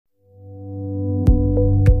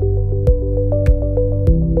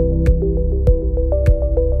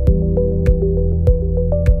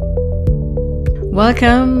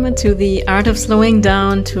Welcome to the Art of Slowing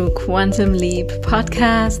Down to Quantum Leap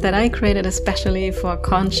podcast that I created especially for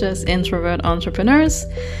conscious introvert entrepreneurs.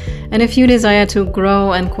 And if you desire to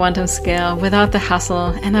grow and quantum scale without the hustle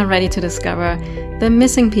and are ready to discover the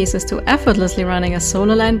missing pieces to effortlessly running a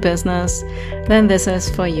soul-aligned business, then this is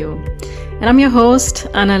for you. And I'm your host,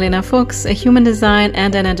 Annalena Fuchs, a human design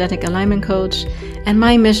and energetic alignment coach. And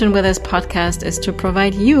my mission with this podcast is to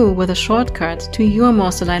provide you with a shortcut to your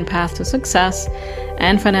most aligned path to success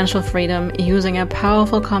and financial freedom using a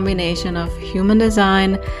powerful combination of human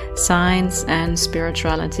design, science, and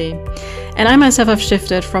spirituality. And I myself have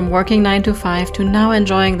shifted from working 9 to 5 to now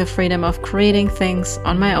enjoying the freedom of creating things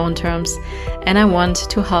on my own terms. And I want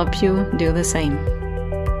to help you do the same.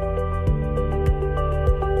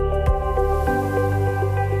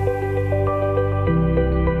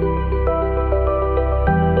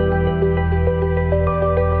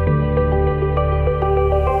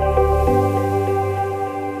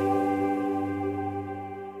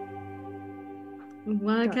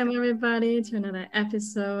 Welcome everybody to another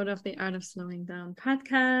episode of the Art of Slowing Down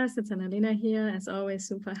podcast. It's Annalena here, as always,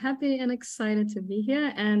 super happy and excited to be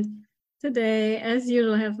here. And today, as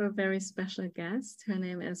usual, I have a very special guest. Her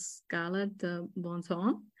name is Scarlett de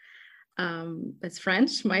Bontin. It's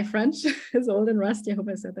French. My French is old and rusty. I hope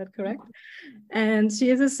I said that correct. And she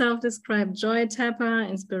is a self-described joy tapper,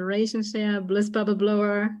 inspiration share, bliss bubble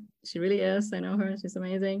blower. She really is. I know her. She's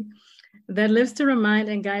amazing. That lives to remind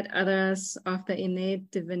and guide others of their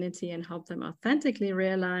innate divinity and help them authentically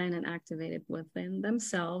realign and activate it within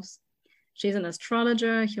themselves. She's an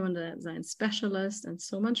astrologer, human design specialist, and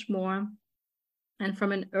so much more. And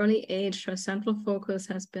from an early age, her central focus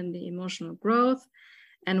has been the emotional growth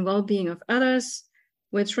and well-being of others,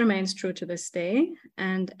 which remains true to this day.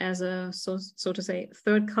 And as a, so to say,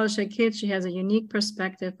 third culture kid, she has a unique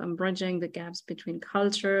perspective on bridging the gaps between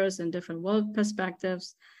cultures and different world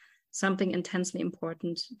perspectives, something intensely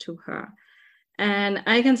important to her. And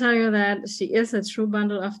I can tell you that she is a true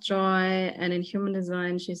bundle of joy. And in human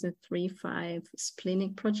design, she's a 3/5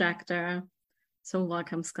 Splenic projector. So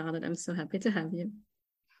welcome, Scarlett. I'm so happy to have you.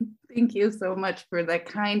 Thank you so much for the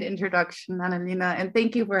kind introduction, Annalena. And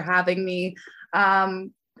thank you for having me.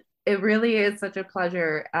 It really is such a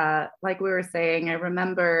pleasure. Like we were saying, I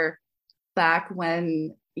remember back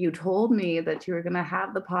when you told me that you were going to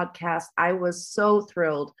have the podcast, I was so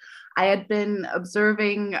thrilled. I had been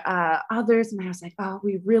observing others and I was like, oh,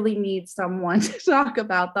 we really need someone to talk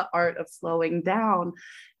about the art of slowing down.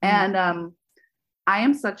 And I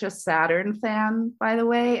am such a Saturn fan, by the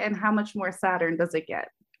way. And how much more Saturn does it get?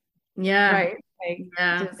 Yeah. Right.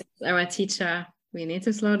 It's our teacher. We need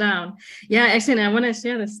to slow down. Yeah, actually, I want to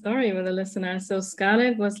share the story with the listeners. So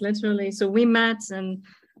Scarlett was literally, so we met and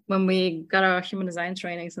when we got our human design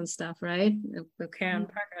trainings and stuff, right? With Karen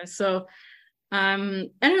Parker. So I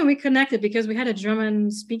don't know, we connected because we had a German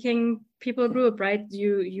speaking people group, right?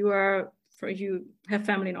 You have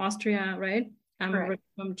family in Austria, right? I'm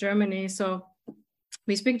from Germany. So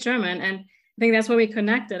we speak German, and I think that's where we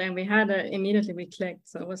connected, and we had immediately we clicked.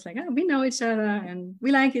 So it was like, oh, we know each other and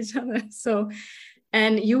we like each other. So,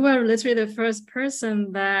 and you were literally the first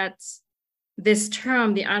person that this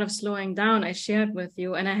term, the art of slowing down, I shared with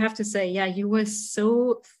you. And I have to say, yeah, you were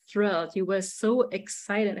so thrilled. You were so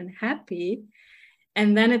excited and happy.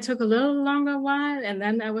 And then it took a little longer while. And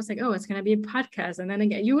then I was like, oh, it's going to be a podcast. And then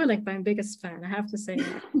again, you were like my biggest fan, I have to say.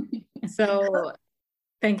 So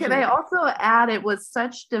thank you. Can I also add, it was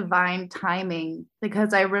such divine timing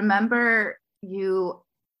because I remember you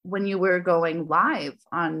when you were going live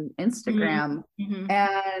on Instagram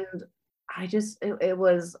and it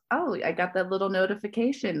was, oh, I got that little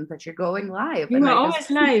notification that you're going live. You were always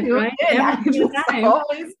live, right? I just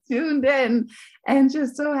always tuned in and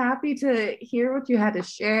just so happy to hear what you had to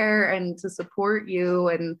share and to support you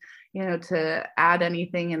and, you know, to add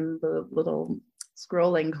anything in the little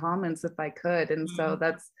scrolling comments if I could. And so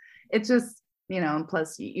it's just, you know, and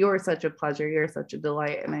plus you're such a pleasure. You're such a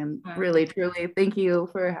delight. And I'm really, truly, thank you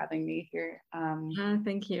for having me here.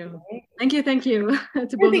 Thank you. Thank you. Thank you,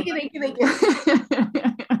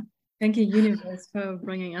 Thank you, universe, for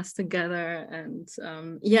bringing us together. And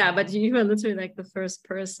but you were literally like the first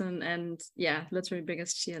person and literally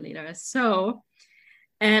biggest cheerleader. So,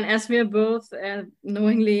 and as we are both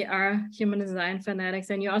knowingly are human design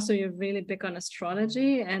fanatics, and you're really big on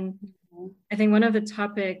astrology. And I think one of the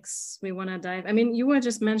topics we want to dive, I mean, you were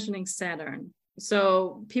just mentioning Saturn.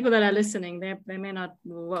 So people that are listening, they may not,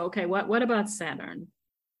 well, okay, what about Saturn?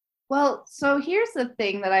 Well, so here's the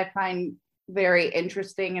thing that I find very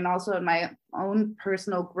interesting and also in my own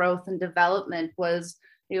personal growth and development was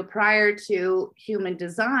prior to human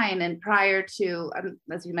design and prior to,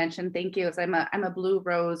 as you mentioned, thank you, as I'm a Blue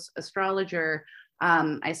Rose astrologer.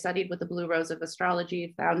 I studied with the Blue Rose of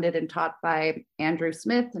Astrology, founded and taught by Andrew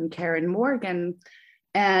Smith and Karen Morgan.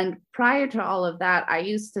 And prior to all of that, I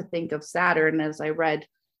used to think of Saturn as I read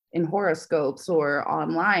in horoscopes or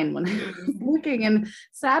online when I was looking, and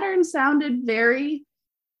Saturn sounded very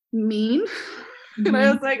mean. And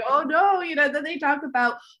I was like, oh no, then they talk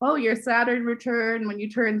about, oh, your Saturn return when you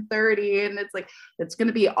turn 30, and it's like, it's going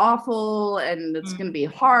to be awful and it's going to be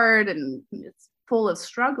hard and it's full of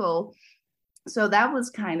struggle. So that was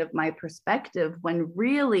kind of my perspective, when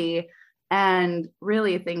really, and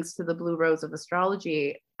really thanks to the Blue Rose of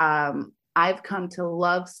Astrology, I've come to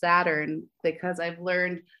love Saturn, because I've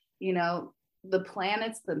learned, the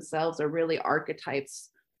planets themselves are really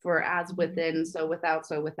archetypes for as within, so without,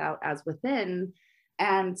 as within.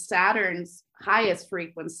 And Saturn's highest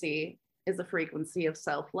frequency is a frequency of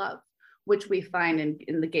self-love, which we find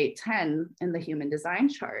in the gate 10 in the human design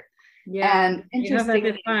chart. Yeah, and you have that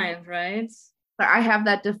defined, right? I have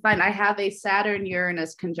that defined. I have a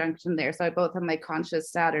Saturn-Uranus conjunction there. So I both have my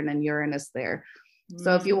conscious Saturn and Uranus there.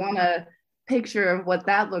 So if you want a picture of what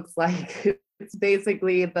that looks like, it's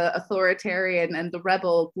basically the authoritarian and the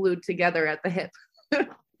rebel glued together at the hip.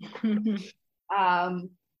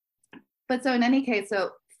 But so in any case,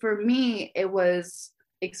 so for me, it was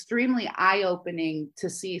extremely eye-opening to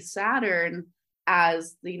see Saturn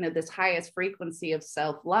as, this highest frequency of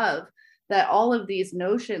self-love, that all of these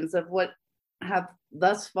notions of what have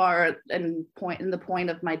thus far and in the point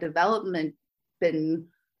of my development been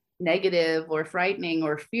negative or frightening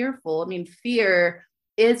or fearful. I mean, fear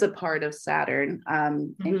is a part of Saturn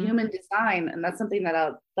in human design. And that's something that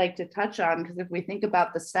I'd like to touch on, because if we think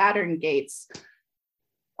about the Saturn gates,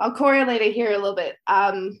 I'll correlate it here a little bit.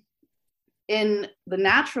 In the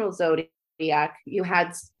natural zodiac, you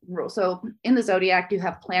had, so in the zodiac, you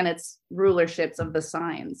have planets, rulerships of the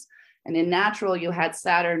signs. And in natural, you had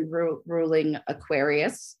Saturn ruling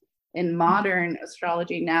Aquarius. In modern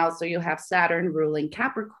astrology now, so you have Saturn ruling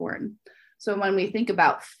Capricorn. So when we think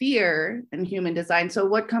about fear in human design, so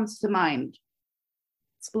what comes to mind?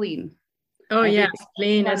 Spleen. Oh, yeah,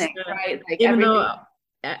 spleen is right. Like even though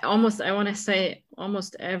I want to say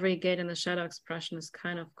almost every gate in the shadow expression is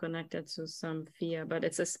kind of connected to some fear, but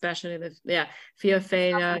it's especially fear of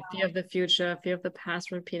failure, fear of the future, fear of the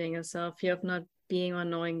past repeating itself, fear of not being or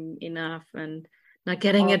knowing enough and not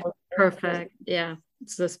getting it perfect. Yeah,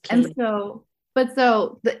 it's this spleen. And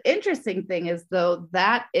so the interesting thing is, though,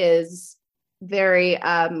 that is very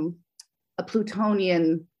a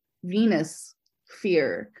Plutonian Venus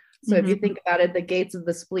fear. So if you think about it, the gates of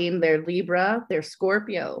the spleen, they're Libra, they're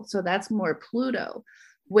Scorpio. So that's more Pluto,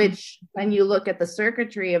 which when you look at the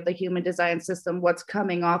circuitry of the human design system, what's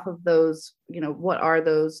coming off of those, what are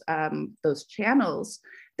those channels?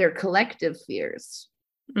 They're collective fears,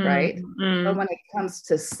 right? But when it comes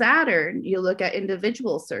to Saturn, you look at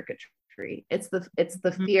individual circuitry. It's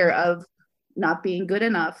the fear of not being good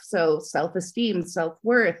enough. So self-esteem,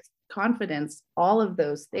 self-worth, confidence, all of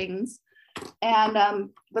those things. And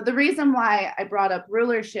but the reason why I brought up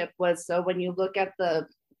rulership was, so when you look at the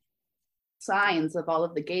signs of all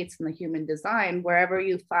of the gates in the human design, wherever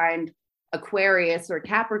you find Aquarius or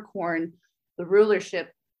Capricorn, the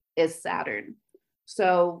rulership is Saturn.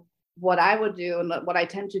 So what I would do, and what I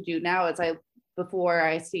tend to do now, is before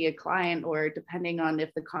I see a client, or depending on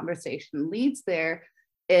if the conversation leads there,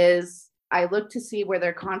 is I look to see where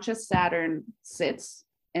their conscious Saturn sits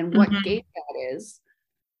and what gate that is,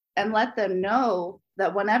 and let them know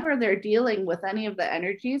that whenever they're dealing with any of the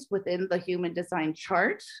energies within the human design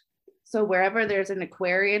chart, so wherever there's an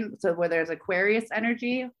Aquarian, so where there's Aquarius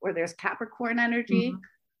energy or there's Capricorn energy,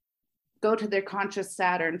 go to their conscious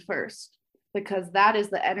Saturn first, because that is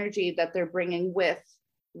the energy that they're bringing with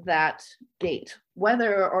that gate,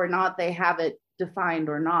 whether or not they have it defined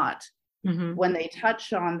or not. When they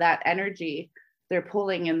touch on that energy, they're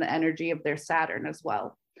pulling in the energy of their Saturn as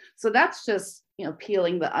well. So that's just,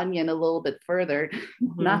 peeling the onion a little bit further,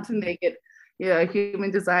 not to make it, human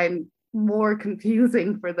design more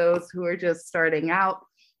confusing for those who are just starting out.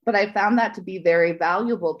 But I found that to be very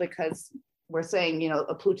valuable, because we're saying,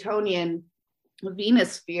 a Plutonian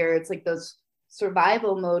Venus sphere, it's like those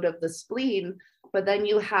survival mode of the spleen, but then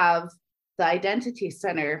you have the identity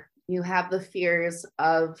center, you have the fears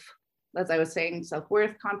of, as I was saying,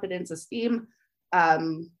 self-worth, confidence, esteem,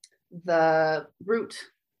 the root,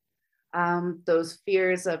 those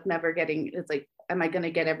fears of never getting, it's like, am I going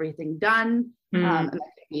to get everything done? Am I going to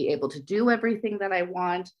be able to do everything that I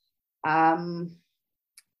want? I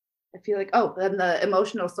feel like, then the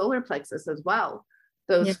emotional solar plexus as well.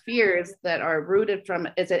 those fears that are rooted from,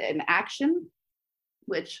 is it an action,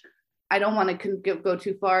 which I don't want to go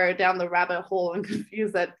too far down the rabbit hole and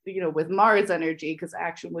confuse that, with Mars energy, because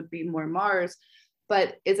action would be more Mars.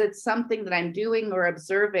 But is it something that I'm doing or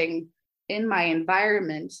observing in my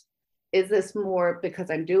environment? Is this more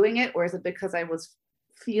because I'm doing it, or is it because I was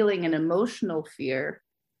feeling an emotional fear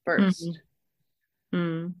first?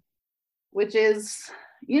 Which is,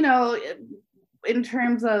 in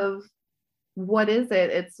terms of what is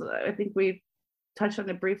it? I think we touched on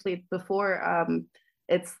it briefly before.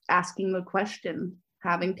 It's asking the question,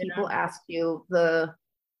 having people ask you the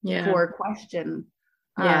core question.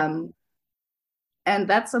 And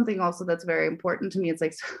that's something also that's very important to me. It's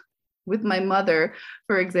like with my mother,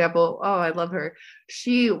 for example, I love her.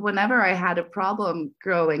 Whenever I had a problem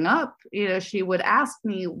growing up, she would ask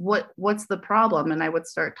me, what's the problem? And I would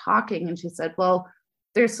start talking, and she said, well,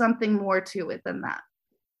 there's something more to it than that.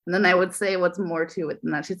 And then I would say, what's more to it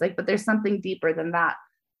than that? She's like, but there's something deeper than that.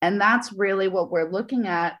 And that's really what we're looking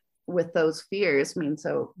at with those fears.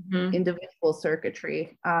 Individual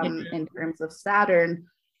circuitry in terms of Saturn.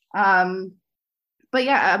 But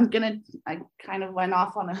yeah, I kind of went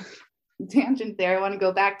off on a tangent there. I want to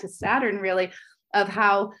go back to Saturn, really, of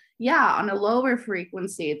how, on a lower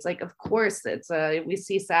frequency, it's like, of course, we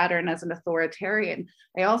see Saturn as an authoritarian.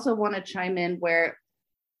 I also want to chime in where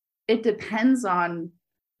it depends on,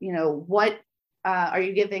 what are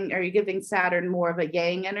you giving Saturn more of a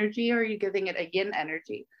yang energy, or are you giving it a yin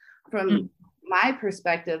energy? From my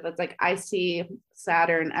perspective, it's like I see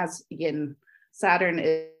Saturn as yin. Saturn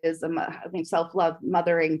is self-love,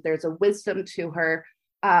 mothering. There's a wisdom to her.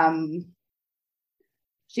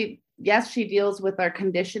 She deals with our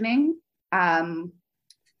conditioning.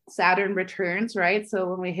 Saturn returns, right? So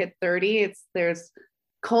when we hit 30, there's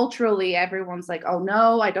culturally, everyone's like, oh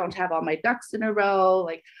no, I don't have all my ducks in a row.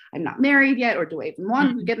 Like, I'm not married yet, or do I even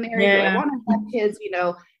want to get married? Do I want to have kids?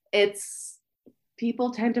 It's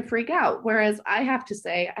people tend to freak out. Whereas I have to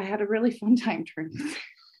say, I had a really fun time turning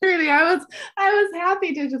 30. I was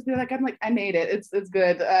happy to just be like, I made it. It's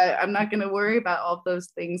good. I'm not going to worry about all those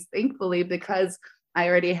things, thankfully, because I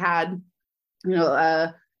already had,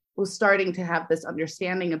 was starting to have this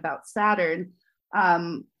understanding about Saturn.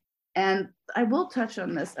 And I will touch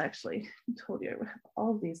on this, actually. I told you I have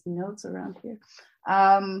all of these notes around here.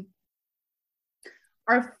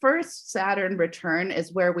 Our first Saturn return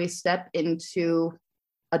is where we step into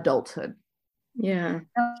adulthood. Yeah.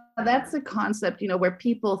 That's a concept, where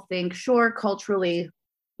people think, sure, culturally,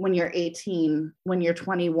 when you're 18, when you're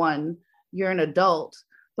 21, you're an adult.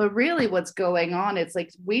 But really what's going on, it's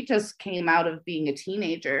like we just came out of being a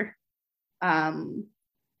teenager. And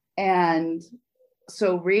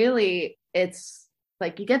so really it's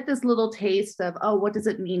like you get this little taste of, what does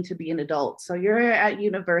it mean to be an adult? So you're at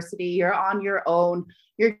university, you're on your own,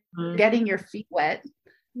 you're getting your feet wet.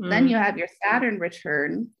 Then you have your Saturn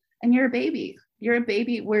return, and you're a baby. We're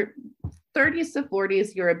 30s to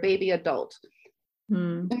 40s, you're a baby adult.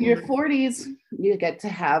 In your 40s, you get to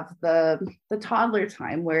have the toddler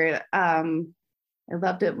time where I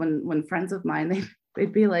loved it when friends of mine,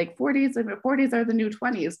 they'd be like, 40s are the new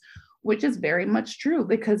 20s, which is very much true,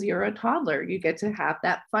 because you're a toddler. You get to have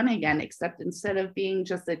that fun again, except instead of being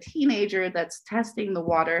just a teenager that's testing the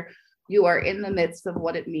water, you are in the midst of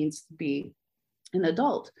what it means to be an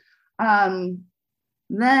adult.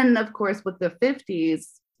 Then, of course, with the 50s,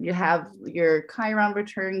 you have your Chiron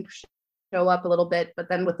return show up a little bit, but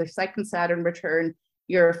then with the second Saturn return,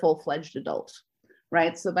 you're a full-fledged adult,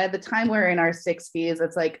 right? So by the time we're in our 60s,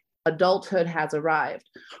 it's like adulthood has arrived.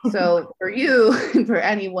 So for you and for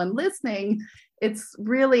anyone listening, it's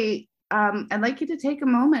really, I'd like you to take a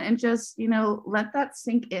moment and just, let that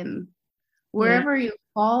sink in. Wherever you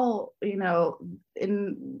fall,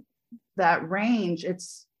 in that range,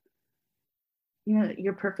 it's,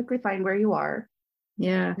 you're perfectly fine where you are.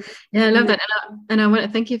 Yeah, I love that, and I want to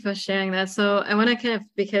thank you for sharing that. So I want to kind of,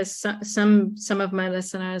 because some of my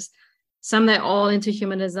listeners, some they're all into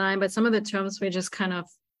human design, but some of the terms we just kind of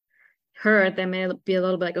heard, they may be a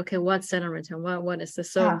little bit like, okay, what's Saturn return? What is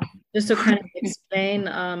this? So just to kind of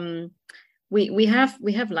explain, we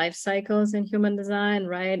have life cycles in human design,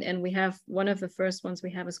 right? And we have one of the first ones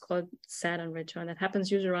we have is called Saturn return. That happens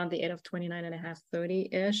usually around the age of 29 and a half,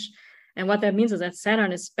 30-ish. And what that means is that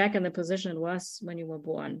Saturn is back in the position it was when you were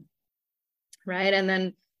born, right? And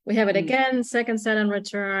then we have it again, second Saturn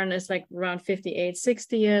return is like around 58,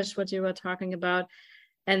 60-ish, what you were talking about.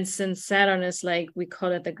 And since Saturn is like, we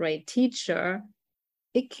call it the great teacher,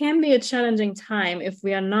 it can be a challenging time if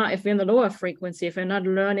we're in the lower frequency, if we're not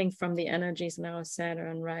learning from the energies in our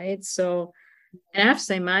Saturn, right? So, and I have to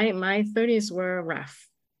say, my 30s were rough.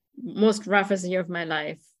 most roughest year of my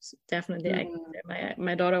life. Definitely.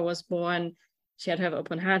 My daughter was born. She had to have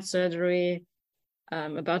open heart surgery.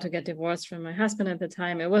 About to get divorced from my husband at the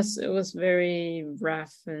time. It was very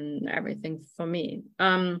rough and everything for me.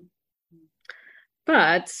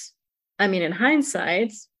 But I mean, in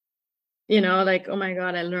hindsight, like, oh my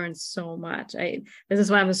God, I learned so much. This is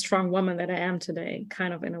why I'm a strong woman that I am today,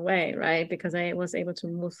 kind of, in a way, right? Because I was able to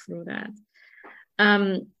move through that.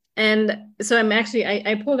 And so I'm actually,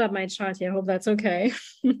 I pulled up my chart here. I hope that's okay.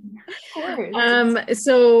 Of course.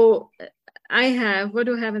 So I have, what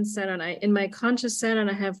do I have in Saturn? In my conscious Saturn,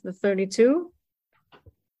 I have the 32.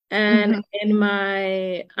 And in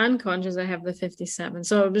my unconscious, I have the 57.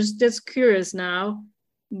 So I'm just curious now,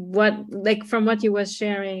 from what you were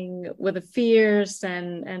sharing with the fears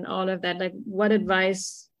and all of that, like, what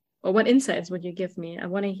advice or what insights would you give me? I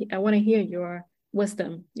want to hear your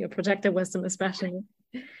wisdom, your projector wisdom, especially.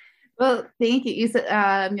 Well, thank you. You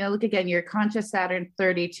said, look again, your conscious Saturn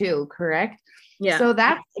 32, correct? Yeah. So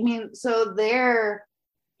so there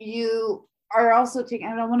you are also taking,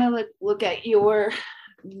 I don't want to look at your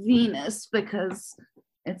Venus because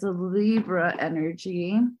it's a Libra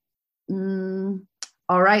energy.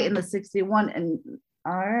 All right, in the 61. And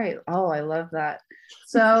all right. Oh, I love that.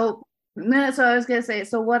 So I was going to say,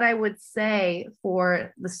 so what I would say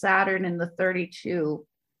for the Saturn in the 32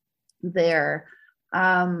 there,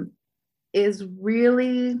 is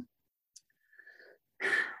really,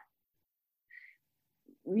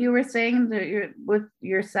 you were saying that with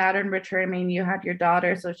your Saturn return, I mean, you had your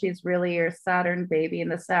daughter, so she's really your Saturn baby and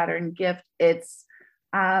the Saturn gift. It's,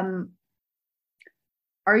 are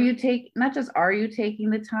you taking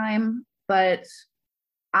the time, but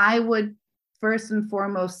I would first and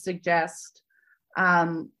foremost suggest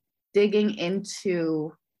digging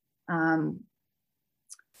into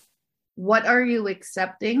what are you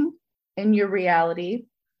accepting in your reality?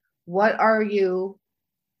 What are you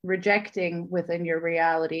rejecting within your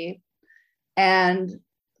reality? And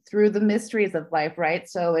through the mysteries of life, right?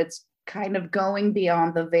 So it's kind of going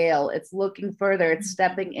beyond the veil. It's looking further. It's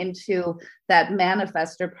stepping into that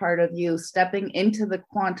manifester part of you, stepping into the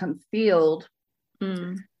quantum field.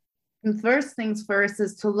 And first things first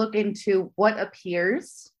is to look into what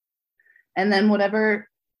appears. And then whatever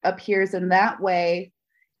appears in that way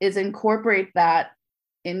is incorporate that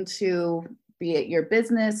into, be it your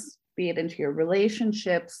business, be it into your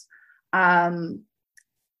relationships, because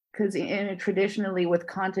traditionally with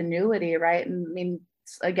continuity, right? And I mean,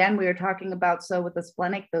 again, we were talking about, so with the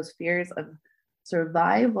Splenic, those fears of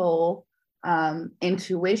survival,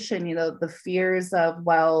 intuition, the fears of,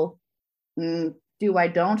 well, do I,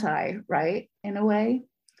 don't I, right? In a way.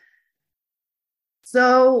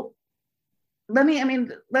 So let me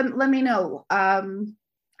know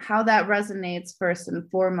how that resonates first and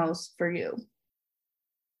foremost for you.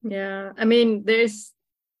 Yeah, I mean,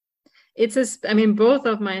 both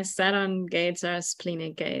of my Saturn gates are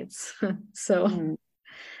splenic gates. So,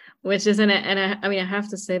 which is, I have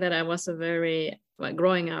to say that I was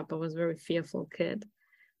growing up, I was a very fearful kid.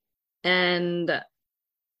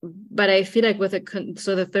 But I feel like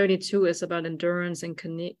so the 32 is about endurance and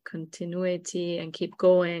continuity and keep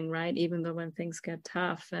going, right? Even though when things get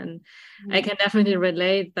tough. And I can definitely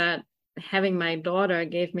relate that having my daughter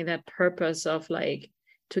gave me that purpose of like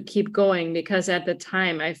to keep going, because at the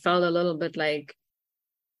time I felt a little bit like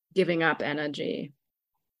giving up energy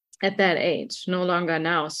at that age, no longer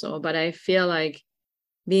now. So, but I feel like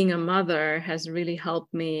being a mother has really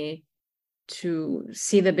helped me to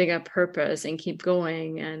see the bigger purpose and keep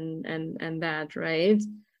going and that, right?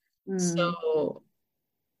 So,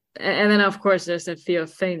 and then of course there's a fear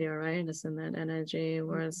of failure, right? It's in that energy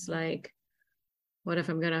where it's like, what if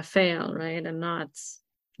I'm gonna fail, right? And not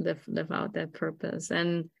live out that purpose.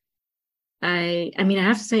 And I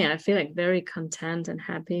have to say, I feel like very content and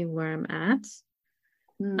happy where I'm at.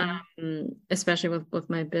 Especially with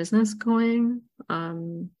my business going.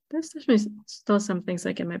 There's definitely still some things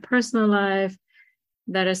like in my personal life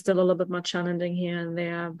that are still a little bit more challenging here and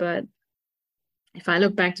there. But if I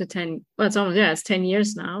look back to it's 10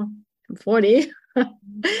 years now. I'm 40.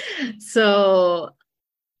 So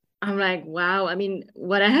I'm like, wow. I mean,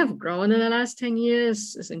 what I have grown in the last 10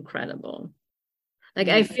 years is incredible. Like,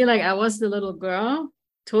 I feel like I was the little girl,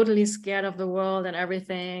 totally scared of the world and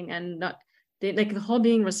everything, and not like the whole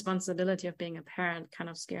being responsibility of being a parent kind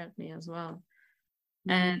of scared me as well.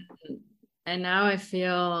 And now I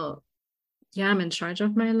feel, I'm in charge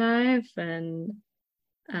of my life, and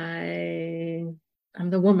I'm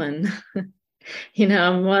the woman.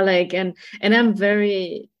 I'm more like, and I'm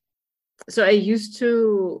very, so I used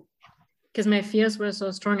to, because my fears were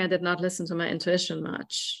so strong, I did not listen to my intuition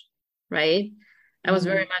much, right? I was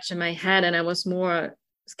very much in my head, and I was more,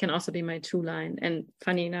 this can also be my 2-line. And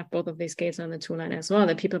funny enough, both of these gates are on the 2-line as well,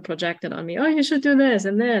 that people projected on me, oh, you should do this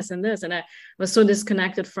and this and this. And I was so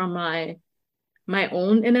disconnected from my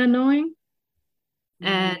own inner knowing.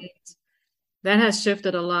 And that has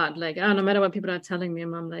shifted a lot. Like, oh, no matter what people are telling me,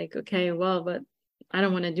 I'm like, okay, well, but I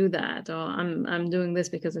don't want to do that. Or I'm doing this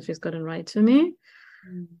because it feels good and right to me.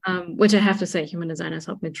 Which I have to say, human design has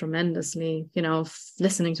helped me tremendously,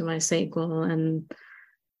 listening to my sacral and,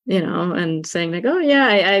 and saying like, oh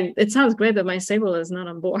yeah, it sounds great that my sacral is not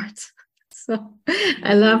on board. So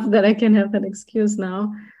I love that I can have that excuse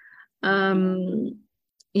now.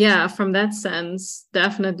 Yeah, from that sense,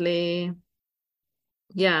 definitely.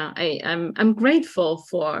 Yeah, I'm grateful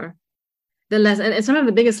for the lesson. And some of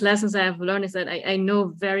the biggest lessons I have learned is that I know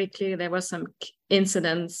very clearly there were some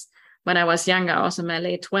incidents when I was younger, also in my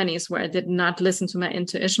late 20s, where I did not listen to my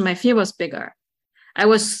intuition. My fear was bigger. I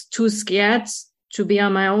was too scared to be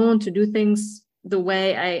on my own, to do things the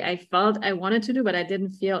way I felt I wanted to do, but I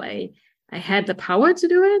didn't feel I had the power to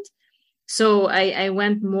do it. So I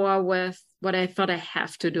went more with what I thought I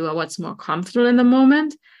have to do or what's more comfortable in the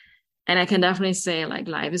moment. And I can definitely say, like,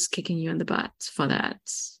 life is kicking you in the butt for that.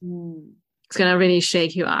 It's going to really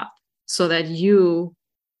shake you up so that you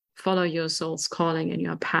follow your soul's calling and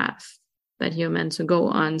your path that you're meant to go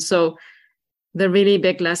on. So the really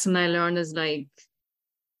big lesson I learned is like,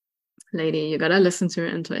 lady, you got to listen to your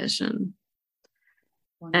intuition.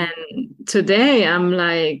 And today I'm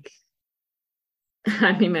like,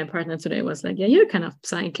 my partner today was like, yeah, you're kind of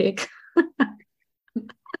psychic.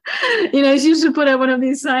 She should put out one of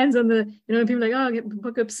these signs on the, people like, oh,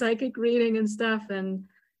 book up psychic reading and stuff. And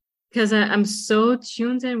because I'm so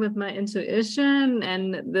tuned in with my intuition,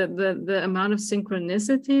 and the amount of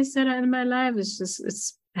synchronicities that are in my life is just,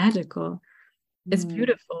 it's magical. It's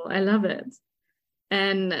beautiful. I love it.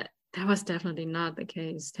 And that was definitely not the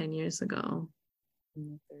case 10 years ago.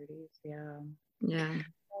 In the 30s, yeah. Yeah.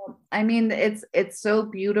 It's so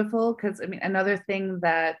beautiful because, another thing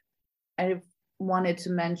that I've wanted to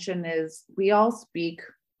mention is we all speak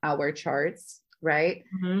our charts, right?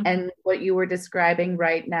 And what you were describing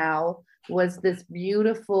right now was this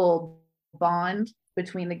beautiful bond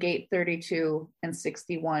between the gate 32 and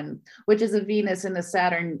 61, which is a Venus and a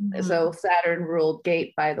Saturn. So Saturn ruled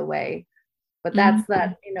gate, by the way. But that's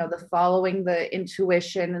that, the following the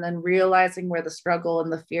intuition and then realizing where the struggle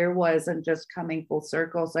and the fear was and just coming full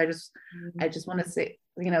circle. So I just want to say,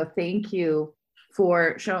 thank you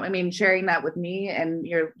for sharing that with me and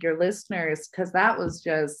your listeners, because that was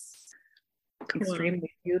just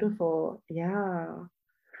extremely beautiful. Yeah.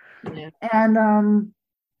 And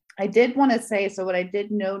I did want to say, so what I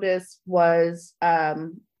did notice was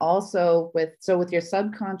also with your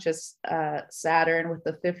subconscious Saturn with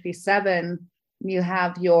the 57, you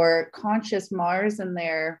have your conscious Mars in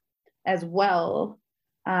there as well.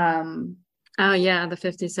 Oh yeah, the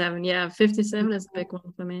 57. Yeah, 57 is a big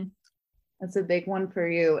one for me. That's a big one for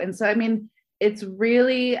you. And so, it's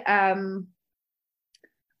really, I'm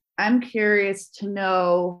curious to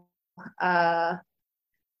know, because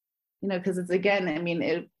it's, again,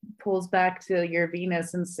 it pulls back to your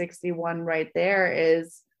Venus in 61 right there,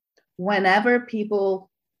 is whenever people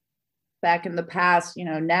back in the past,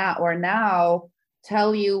 now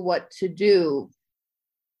tell you what to do.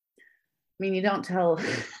 You don't tell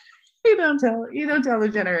you don't tell the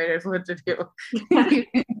generators what to do. You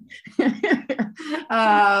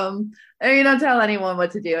don't tell anyone what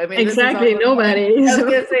to do. Exactly, nobody. I was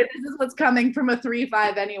gonna say, this is what's coming from a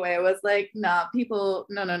 3-5 anyway. It was like, nah, people,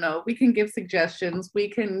 no. We can give suggestions, we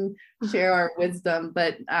can share our wisdom,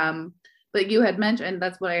 but you had mentioned,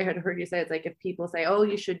 that's what I had heard you say. It's like, if people say, oh,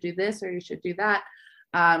 you should do this or you should do that.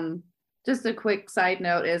 Just a quick side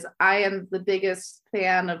note is, I am the biggest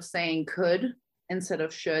fan of saying could instead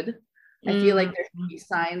of should. I feel like there should be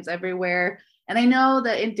signs everywhere. And I know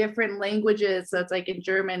that in different languages, so it's like in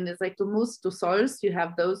German, it's like du musst, du sollst, you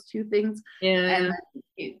have those two things. Yeah. And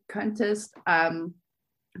you könntest.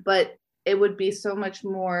 But it would be so much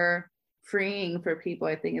more freeing for people.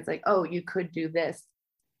 I think it's like, oh, you could do this.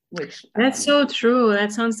 Which that's so true.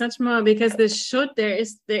 That sounds such more, because the should, there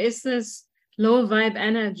is this low vibe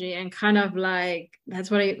energy, and kind of like,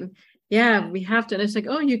 that's what we have to, and it's like,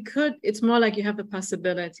 oh, you could, it's more like you have the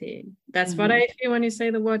possibility. That's what I feel when you say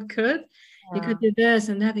the word could. You could do this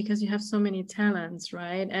and that because you have so many talents,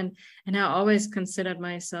 right? And I always considered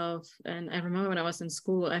myself, and I remember when I was in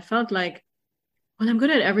school, I felt like, well, I'm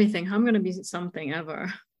good at everything, how am I going to be something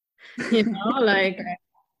ever? Like,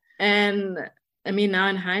 and now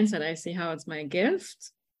in hindsight, I see how it's my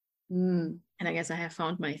gift. And I guess I have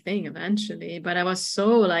found my thing eventually. But I was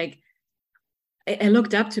so like, I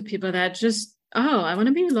looked up to people that just oh, I want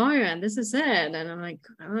to be a lawyer and this is it. And I'm like,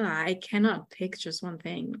 oh, I cannot pick just one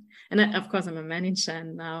thing. And of course, I'm a manager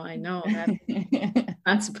and now I know that it's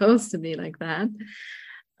not supposed to be like that.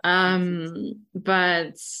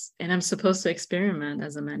 But and I'm supposed to experiment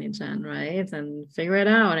as a manager, right? And figure it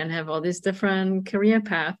out and have all these different career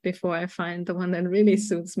paths before I find the one that really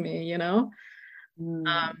suits me, you know?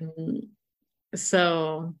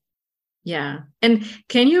 So yeah. And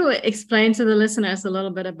can you explain to the listeners a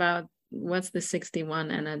little bit about what's the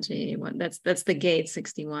 61 energy? That's the gate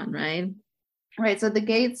 61, right? Right. So the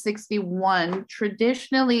gate 61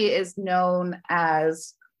 traditionally is known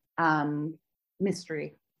as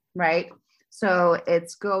mystery, right? So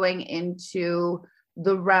it's going into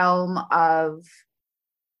the realm of,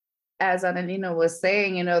 as Annalena was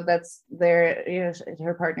saying, you know, that's there, you know,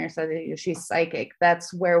 her partner said that she's psychic.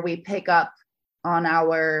 That's where we pick up on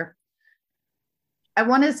our, I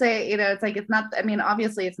want to say, you know, it's like, it's not, I mean,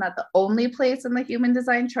 obviously it's not the only place in the human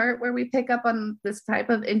design chart where we pick up on this type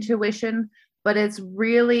of intuition, but it's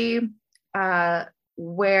really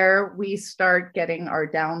where we start getting our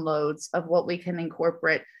downloads of what we can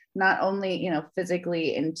incorporate, not only, you know,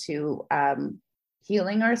 physically into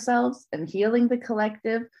healing ourselves and healing the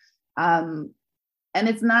collective. And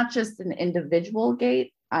it's not just an individual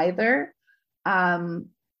gate either.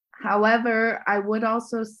 However, I would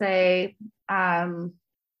also say,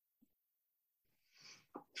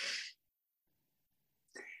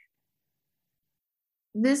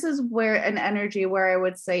 this is where an energy where I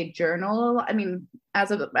would say journal. I mean,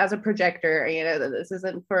 as a projector, you know, this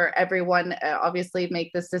isn't for everyone. Obviously,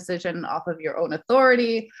 make this decision off of your own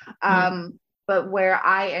authority. But where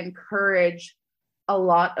I encourage a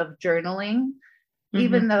lot of journaling,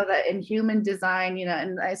 even though that in human design, you know,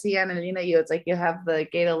 and I see Annalena, you, it's like you have the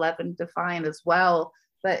gate 11 defined as well.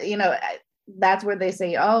 But, you know, that's where they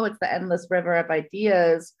say, oh, it's the endless river of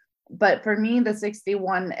ideas. But for me, the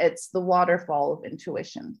 61, it's the waterfall of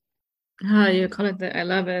intuition. You call it I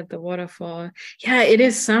love it, the waterfall. Yeah, it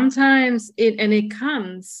is sometimes it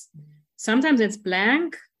comes. Sometimes it's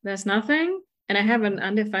blank, there's nothing. And I have an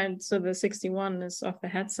undefined, so the 61 is off the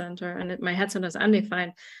head center and my head center is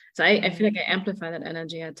undefined. So I feel like I amplify that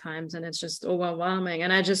energy at times and it's just overwhelming.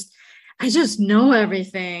 And I just know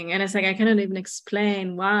everything. And it's like, I cannot even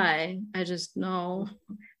explain why. I just know.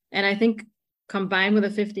 And I think combined with a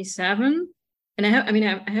 57, and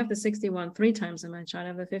I have the 61 3 times in my chart. I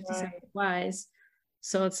have the 57 twice.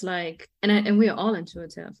 So it's like, and we are all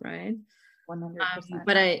intuitive, right?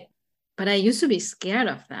 100%. But I used to be scared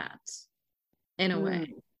of that in a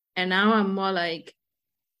way. And now I'm more like,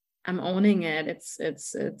 I'm owning it.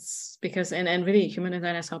 It's because, and really human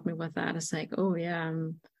design has helped me with that. It's like, oh yeah,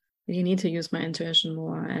 you need to use my intuition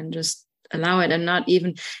more and just allow it and not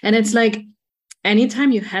even, and it's like,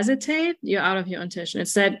 anytime you hesitate, you're out of your intuition.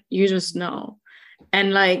 It's that you just know.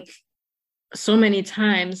 And like so many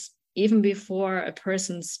times, even before a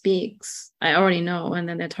person speaks, I already know. And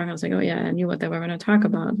then they're talking, I was like, oh yeah, I knew what they were going to talk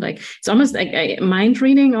about. Like, it's almost like mind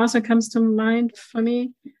reading also comes to mind for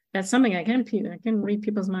me. That's something I can read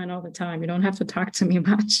people's mind all the time. You don't have to talk to me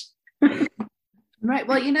much. Right.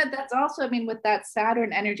 Well, you know, that's also, I mean, with that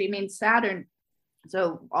Saturn energy, I mean, Saturn,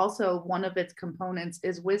 so also one of its components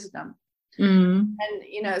is wisdom. And,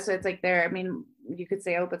 you know, so it's like there, I mean, you could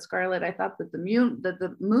say, oh, but Scarlett, I thought that the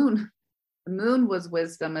moon was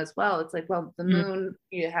wisdom as well. It's like, well, the moon,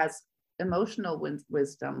 it has emotional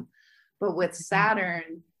wisdom, but with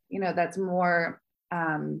Saturn, you know, that's more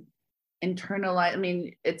internalized. I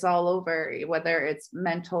mean, it's all over, whether it's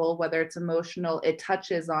mental, whether it's emotional, it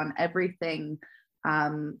touches on everything.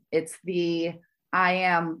 It's the I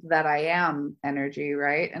am that I am energy,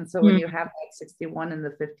 right? And so when you have that 61 and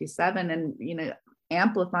the 57 and, you know,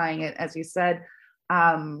 amplifying it, as you said,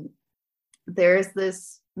 there's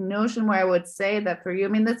this notion where I would say that for you, I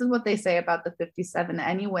mean, this is what they say about the 57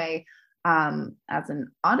 anyway, as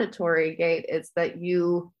an auditory gate, it's that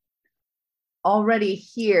you already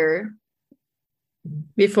hear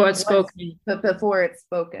before it's spoken. But before it's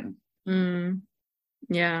spoken.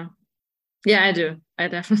 Yeah, I do. I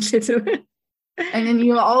definitely do. And then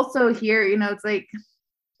you also hear, you know, it's like,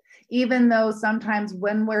 even though sometimes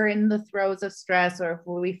when we're in the throes of stress or if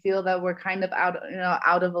we feel that we're kind of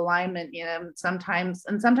out of alignment, you know, sometimes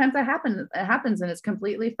that happens and it's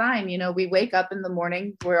completely fine. You know, we wake up in the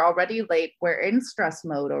morning, we're already late, we're in stress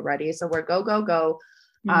mode already. So we're go.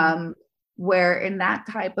 Where in that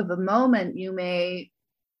type of a moment, you may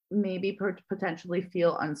maybe potentially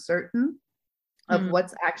feel uncertain of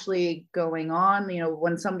what's actually going on. You know,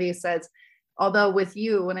 when somebody says, although with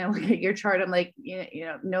you, when I look at your chart, I'm like, you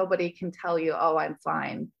know, nobody can tell you, oh, I'm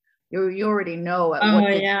fine. You already know at Oh what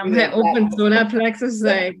gets yeah, you my at open that. solar plexus,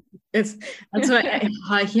 like that's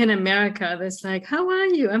why here in America, there's like, how are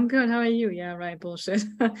you? I'm good. How are you? Yeah, right. Bullshit.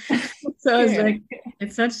 So it's Yeah. like,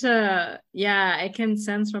 it's such a, yeah, I can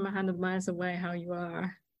sense from 100 miles away how you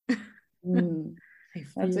are. Mm. I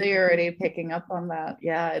That's feel why you're already picking up on that.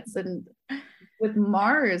 Yeah, it's in with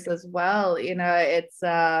Mars as well. It's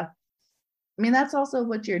I mean, that's also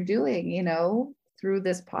what you're doing, through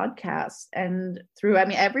this podcast and through, I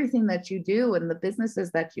mean, everything that you do and the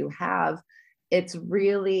businesses that you have, it's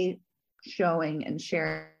really showing and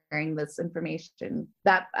sharing this information,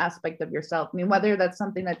 that aspect of yourself. I mean, whether that's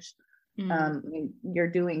something that I mean, you're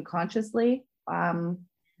doing consciously or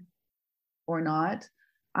not,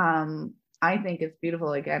 I think it's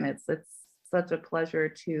beautiful. Again, it's such a pleasure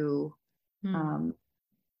to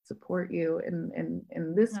support you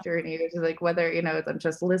in this journey. It's like whether I'm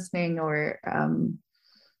just listening or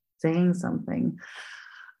saying something.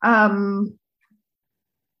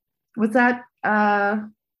 Was that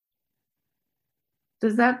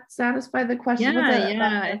does that satisfy the question? Was that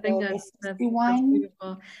yeah, I think the that's whiskey wine?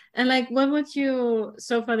 beautiful. And like, what would you,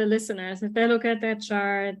 so for the listeners, if they look at that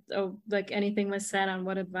chart or like anything was said on,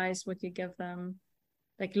 what advice would you give them?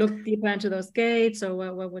 Like, look deeper into those gates, or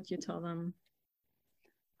what would you tell them?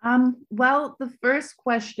 Well, the first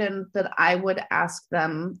question that I would ask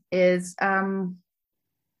them is, this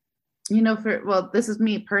is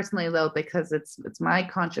me personally though, because it's my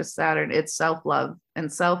conscious Saturn, it's self-love,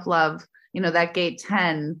 and self-love, that gate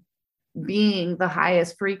 10 being the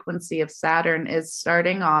highest frequency of Saturn is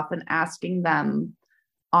starting off and asking them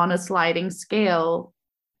on a sliding scale,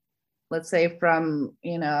 let's say from,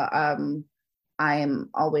 I'm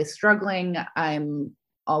always struggling, I'm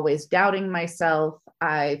always doubting myself,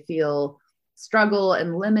 I feel struggle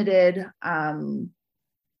and limited. From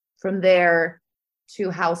there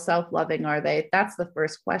to how self-loving are they? That's the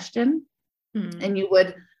first question. And you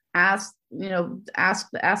would ask and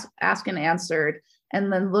answered,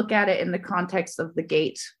 and then look at it in the context of the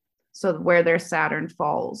gate, so where their Saturn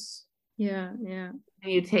falls. Yeah. And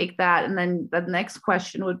you take that, and then the next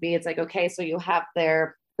question would be, it's like, okay, so you have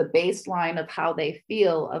the baseline of how they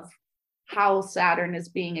feel, of how Saturn is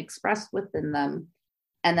being expressed within them,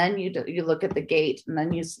 and then you look at the gate, and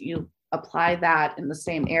then you apply that in the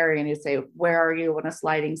same area, and you say, where are you on a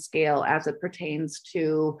sliding scale as it pertains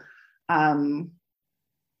to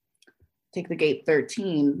take the gate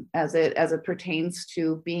 13, as it pertains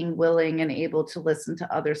to being willing and able to listen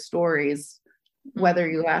to other stories, whether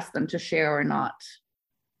you ask them to share or not.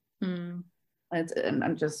 And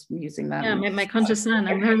I'm just using that. Yeah, my conscious son,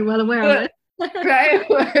 I'm very well aware of it. Right.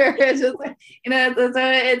 It's just like,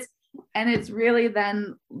 it's really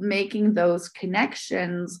then making those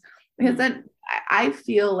connections, because then I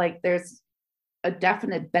feel like there's a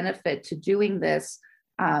definite benefit to doing this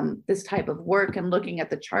type of work and looking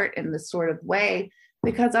at the chart in this sort of way,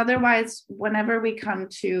 because otherwise, whenever we come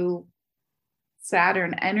to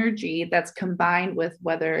Saturn energy that's combined with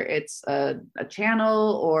whether it's a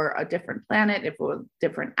channel or a different planet, if we're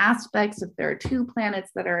different aspects, if there are two planets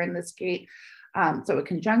that are in this gate, so a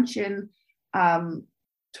conjunction,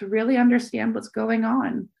 to really understand what's going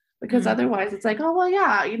on. Because otherwise it's like, oh, well,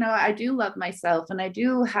 yeah, I do love myself and I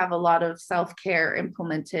do have a lot of self-care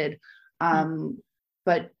implemented.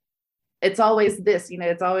 But it's always this,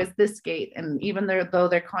 it's always this gate. And even though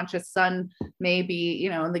their conscious sun may be,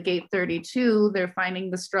 in the gate 32, they're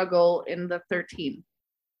finding the struggle in the 13.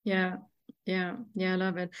 Yeah. I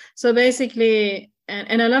love it. So basically,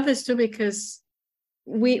 and I love this too, because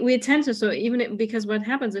we tend to, so even because what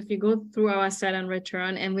happens if you go through our Saturn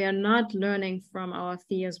return and we are not learning from our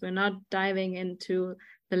fears, we're not diving into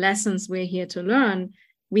the lessons we're here to learn,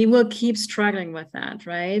 we will keep struggling with that,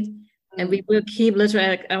 right? And we will keep literally,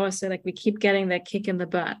 like I always say, like we keep getting that kick in the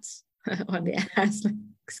butt or the ass,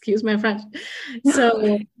 excuse my French.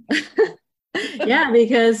 So yeah,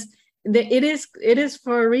 because it is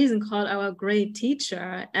for a reason called our great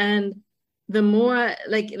teacher. And the more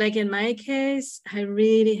like in my case, I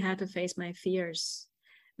really had to face my fears.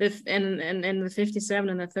 And the 57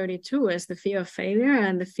 and the 32 is the fear of failure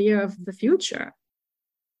and the fear of the future.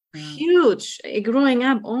 Huge. Growing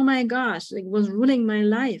up, oh my gosh, it was ruling my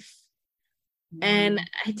life. And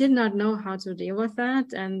I did not know how to deal with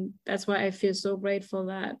that. And that's why I feel so grateful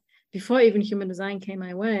that before even human design came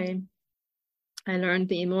my way, I learned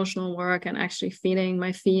the emotional work and actually feeling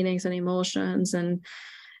my feelings and emotions, and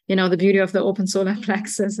the beauty of the open solar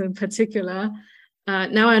plexus in particular.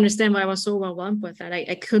 Now I understand why I was so overwhelmed with that.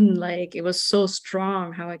 I couldn't, it was so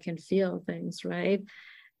strong how I can feel things, right?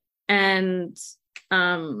 And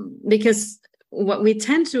because what we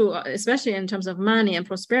tend to, especially in terms of money and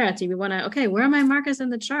prosperity, we want to, okay, where are my markers in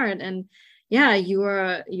the chart? And yeah,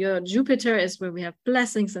 your Jupiter is where we have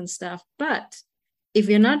blessings and stuff. But if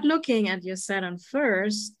you're not looking at your Saturn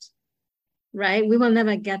first, right, we will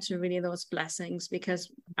never get to really those blessings, because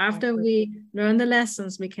after we learn the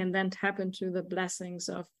lessons, we can then tap into the blessings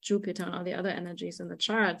of Jupiter and all the other energies in the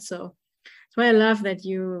chart. So that's why I love that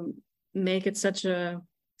you make it such a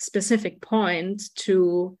specific point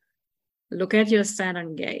to look at your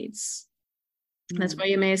Saturn gates. That's where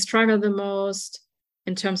you may struggle the most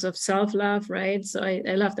in terms of self-love, right? So I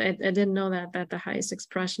love that. I didn't know that the highest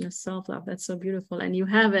expression is self-love. That's so beautiful. And you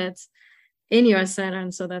have it in your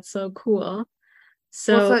Saturn. So that's so cool.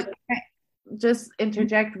 So just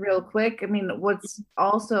interject real quick. I mean, what's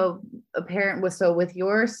also apparent with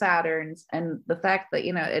your Saturns and the fact that,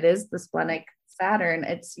 you know, it is the splenic Saturn,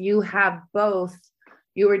 it's you have both.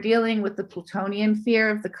 You were dealing with the Plutonian fear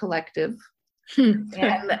of the collective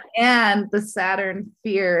and the Saturn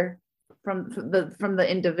fear from the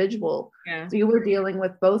individual. Yeah. So you were dealing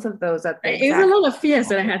with both of those at the It's a lot of fears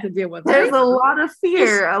that I had to deal with. There's a lot of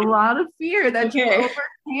fear that you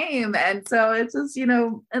overcame. And so it's just, you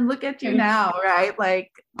know, and look at you now, right?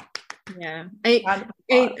 Like, yeah.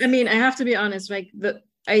 I mean, I have to be honest, like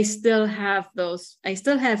I still have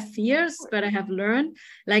fears, but I have learned,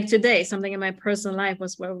 like today, something in my personal life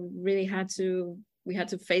was where we had to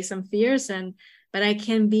face some fears, but I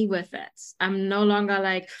can be with it. I'm no longer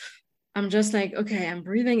like, I'm just like, okay, I'm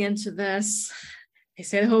breathing into this. I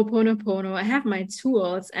say Ho'oponopono. I have my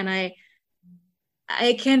tools, and I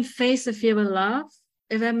can face the fear with love,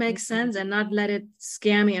 if that makes sense, and not let it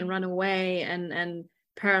scare me and run away and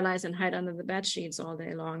paralyze and hide under the bed sheets all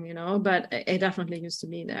day long, you know. But it definitely used to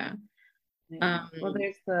be there. Yeah. Well,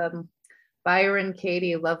 there's the Byron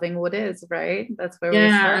Katie, loving what is, right? That's where we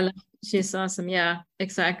start. She's awesome. Yeah,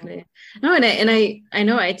 exactly. No, and I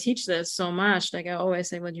know I teach this so much. Like I always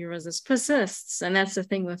say, what you resist persists. And that's the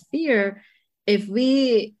thing with fear. If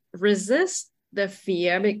we resist the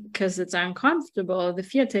fear because it's uncomfortable, the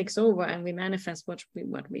fear takes over and we manifest what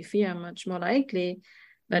we fear much more likely.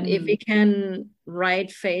 But if we can right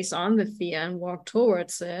face on the fear and walk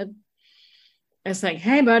towards it, it's like,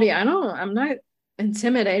 hey buddy, I'm not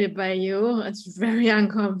intimidated by you. It's very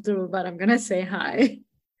uncomfortable, but I'm gonna say hi.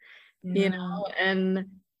 You know, and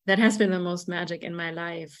that has been the most magic in my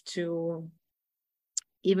life. To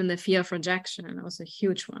even the fear of rejection was a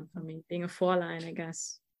huge one for me, being a 4-line, I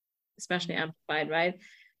guess, especially amplified, right?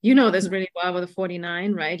 You know this really well with the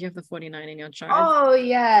 49, right? You have the 49 in your chart. Oh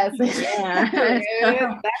yes. Yeah.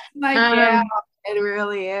 That's my jam. It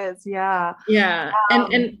really is. Yeah. Yeah.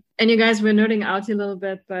 And you guys were nerding out a little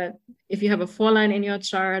bit, but if you have a 4-line in your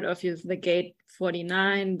chart, or if you have the gate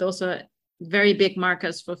 49, those are very big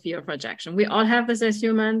markers for fear of rejection. We all have this as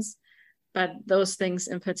humans, but those things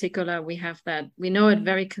in particular, we have that. We know it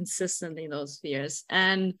very consistently, those fears.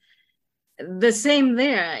 And the same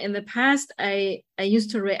there. In the past, I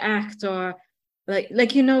used to react, or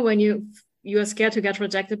like you know, when you are scared to get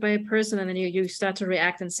rejected by a person, and then you start to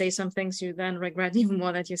react and say some things you then regret even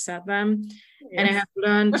more that you said them. Yes. And I have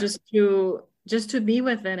learned just to be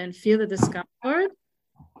with it and feel the discomfort.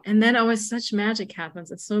 And then always such magic happens.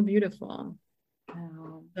 It's so beautiful.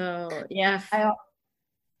 So yeah. I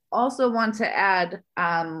also want to add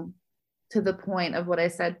to the point of what I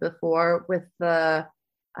said before with the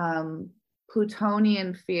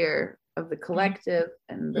Plutonian fear of the collective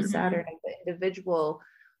and the Saturn of the individual.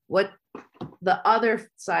 What the other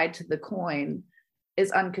side to the coin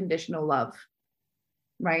is unconditional love,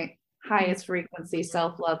 right? Highest frequency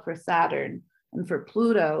self-love for Saturn, and for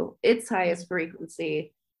Pluto, its highest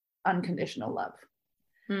frequency unconditional love.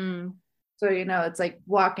 So, you know, it's like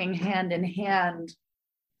walking hand in hand.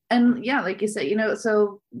 And yeah, like you said, you know,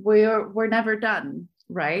 so we're never done,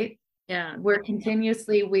 right? Yeah. We're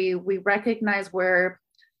continuously, we recognize we're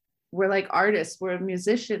like artists, we're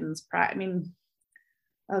musicians. I mean,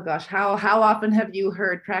 oh gosh, how often have you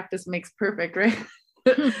heard practice makes perfect, right?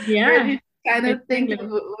 Yeah. Kind of think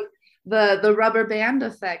of the rubber band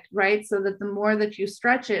effect, right? So that the more that you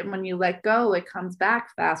stretch it, and when you let go, it comes back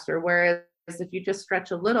faster. Whereas if you just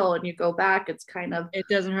stretch a little and you go back, it's kind of, it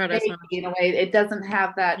doesn't hurt as much. In a way, it doesn't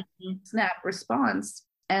have that snap response.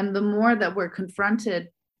 And the more that we're confronted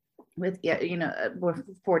with, you know, we're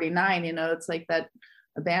 49, you know, it's like that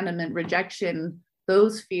abandonment, rejection,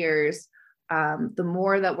 those fears, the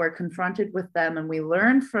more that we're confronted with them and we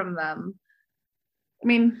learn from them. I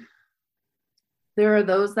mean, there are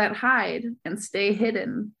those that hide and stay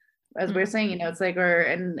hidden, as we're saying, you know, it's like,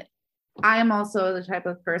 and I'm also the type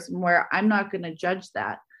of person where I'm not going to judge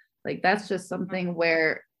that. Like, that's just something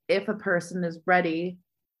where if a person is ready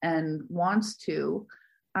and wants to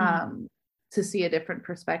see a different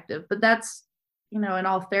perspective. But that's, in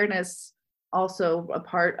all fairness, also a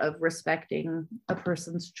part of respecting a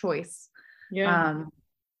person's choice. Yeah.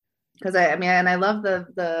 Because I love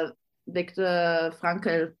the Viktor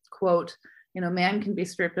Frankl quote, man can be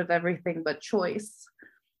stripped of everything but choice.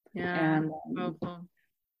 Yeah. And Powerful.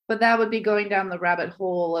 but that would be going down the rabbit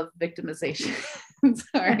hole of victimization.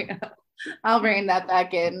 Sorry, I'll rein that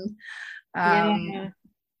back in. Yeah.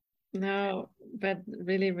 No, but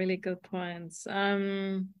really, really good points.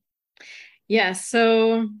 Yeah,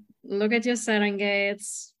 so look at your Saturn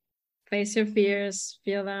gates, face your fears,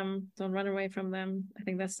 feel them, don't run away from them. I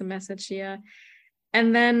think that's the message here.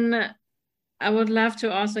 And then I would love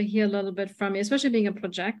to also hear a little bit from you, especially being a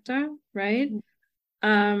projector, right?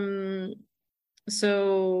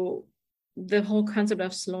 So the whole concept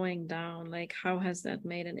of slowing down, like how has that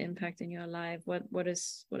made an impact in your life? What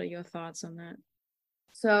are your thoughts on that?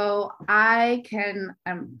 So I can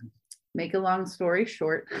make a long story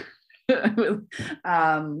short.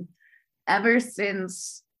 Ever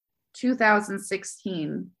since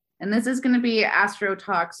 2016, and this is going to be astro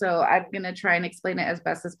talk, so I'm going to try and explain it as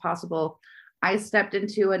best as possible. I stepped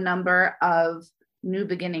into a number of new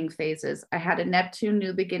beginning phases. I had a Neptune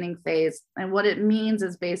new beginning phase, and what it means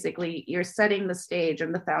is basically you're setting the stage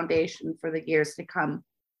and the foundation for the years to come.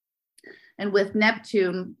 And with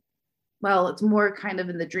Neptune, well, it's more kind of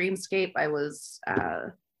in the dreamscape. I was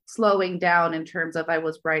slowing down in terms of I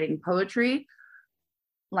was writing poetry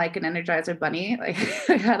like an Energizer bunny. Like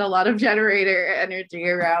I had a lot of generator energy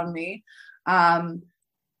around me. From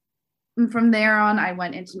there on, I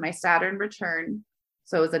went into my Saturn return.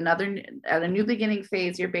 So it was at a new beginning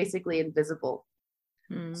phase, you're basically invisible.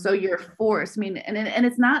 So you're forced. And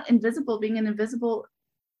it's not invisible. Being an invisible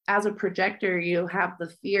as a projector, you have the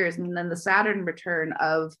fears. And then the Saturn return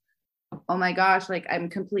of, oh my gosh, like I'm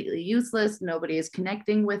completely useless. Nobody is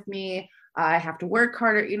connecting with me. I have to work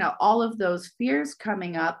harder, all of those fears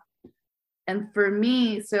coming up. And for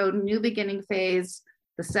me, so new beginning phase,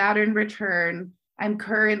 the Saturn return, I'm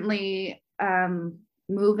currently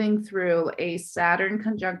moving through a Saturn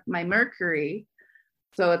conjunct my Mercury.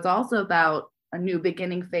 So it's also about a new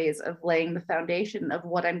beginning phase of laying the foundation of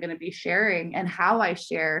what I'm going to be sharing and how I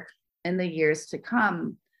share in the years to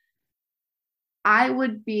come. I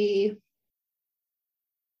would be,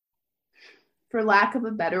 for lack of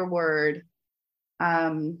a better word,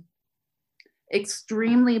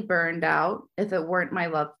 extremely burned out if it weren't my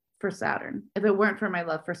love for Saturn, if it weren't for my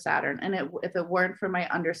love for Saturn, and if it weren't for my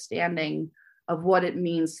understanding of what it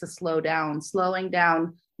means to slowing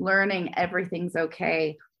down, learning everything's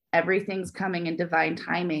okay, everything's coming in divine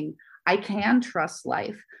timing. I can trust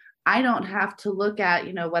life. I don't have to look at,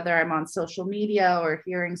 whether I'm on social media or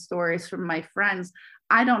hearing stories from my friends,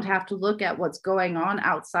 I don't have to look at what's going on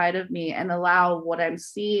outside of me and allow what I'm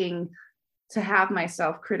seeing to have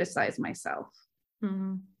myself criticize myself.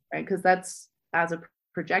 Right? Because that's, as a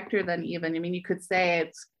projector, then even, you could say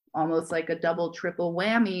it's almost like a double, triple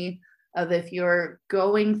whammy of if you're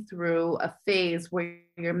going through a phase where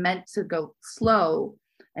you're meant to go slow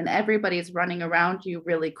and everybody's running around you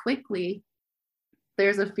really quickly,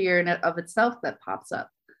 there's a fear in it of itself that pops up.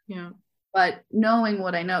 Yeah. But knowing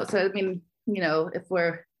what I know, so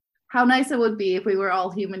how nice it would be if we were all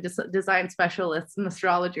human design specialists and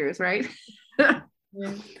astrologers, right? Yeah.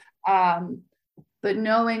 But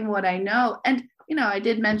knowing what I know, and I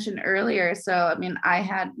did mention earlier, so I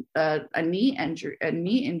had a knee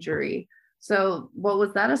injury. So what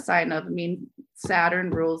was that a sign of? Saturn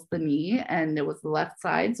rules the knee, and it was the left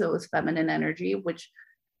side, so it was feminine energy, which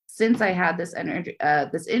since I had this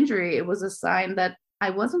injury, it was a sign that I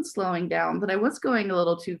wasn't slowing down, but I was going a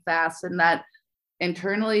little too fast, and that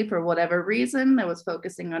internally, for whatever reason, I was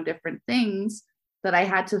focusing on different things that I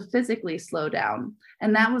had to physically slow down.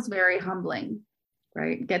 And that was very humbling,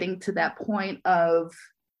 right? Getting to that point of,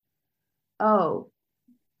 oh,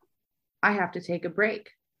 I have to take a break.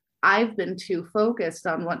 I've been too focused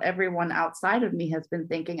on what everyone outside of me has been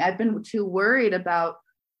thinking. I've been too worried about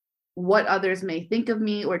what others may think of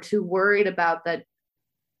me, or too worried about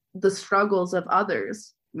the struggles of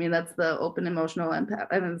others. That's the open emotional empath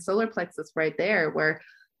and the solar plexus right there, where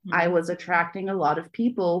I was attracting a lot of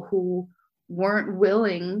people who weren't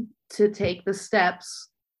willing to take the steps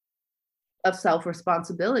of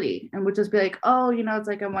self-responsibility, and would just be like, oh, it's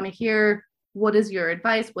like, I want to hear, what is your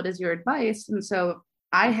advice? What is your advice? And so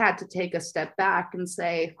I had to take a step back and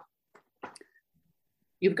say,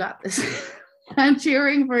 you've got this. I'm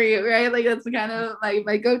cheering for you, right? Like that's kind of like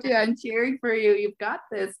my go-to. I'm cheering for you. You've got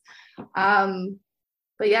this.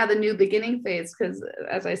 But yeah, the new beginning phase, because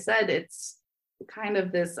as I said, it's kind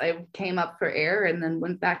of this, I came up for air and then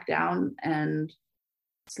went back down, and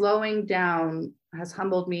slowing down has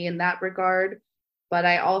humbled me in that regard. But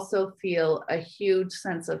I also feel a huge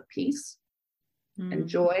sense of peace and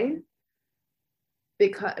joy,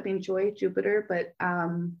 because I mean, joy, Jupiter, but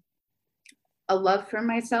a love for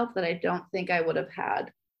myself that I don't think I would have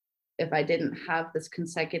had if I didn't have this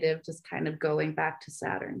consecutive, just kind of going back to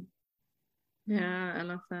Saturn. Yeah, I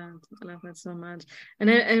love that. I love that so much. And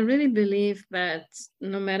I really believe that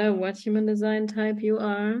no matter what human design type you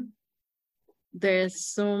are, there's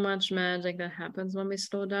so much magic that happens when we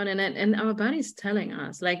slow down, and our body's telling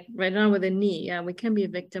us, like right now with the knee, yeah, we can be a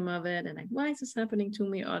victim of it and like, why is this happening to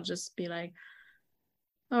me? Or just be like,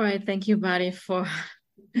 all right, thank you, body, for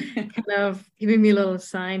kind of giving me a little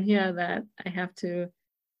sign here that I have to,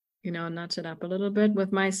 notch it up a little bit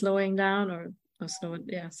with my slowing down, or slow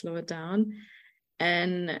it down.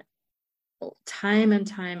 And time and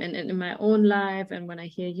time, and in my own life, and when I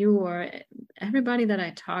hear you or everybody that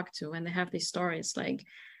I talk to, and they have these stories like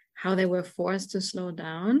how they were forced to slow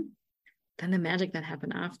down, then the magic that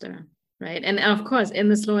happened after, right? And of course, in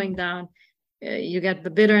the slowing down, you get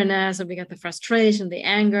the bitterness, and we get the frustration, the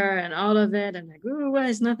anger, and all of it, and like, oh, why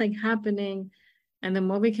is nothing happening? And the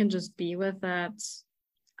more we can just be with that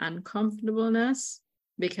uncomfortableness,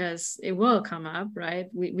 because it will come up, right?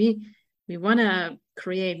 We want to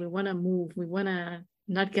create, we want to move, we want to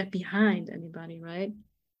not get behind anybody, right?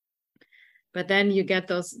 But then you get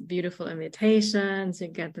those beautiful invitations, you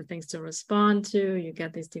get the things to respond to, you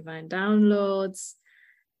get these divine downloads.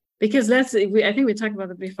 Because I think we talked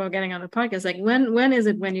about it before getting on the podcast, like when is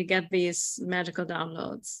it when you get these magical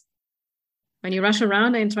downloads? When you rush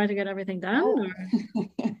around and try to get everything done? Oh.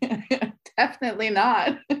 Definitely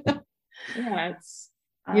not. Yeah, it's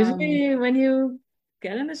usually when you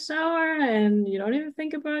get in the shower and you don't even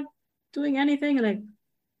think about doing anything, like,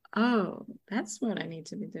 oh, that's what I need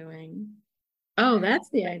to be doing. Oh, that's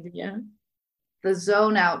the idea. The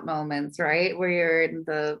zone out moments, right? Where you're in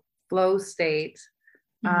the flow state.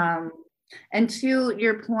 And to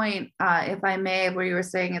your point, if I may, where you were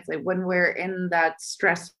saying it's like when we're in that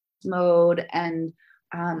stress mode and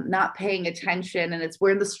not paying attention, and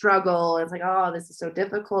we're in the struggle, it's like, oh, this is so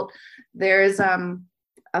difficult. There's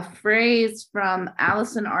a phrase from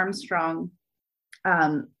Alison Armstrong,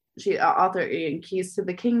 she author in Keys to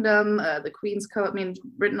the Kingdom, the Queen's Code. I mean,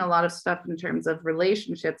 written a lot of stuff in terms of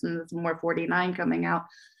relationships, and there's more 49 coming out.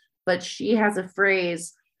 But she has a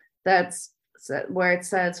phrase that's where it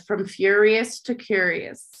says, from furious to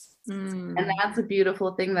curious. And that's a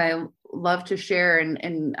beautiful thing that I love to share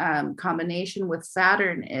in combination with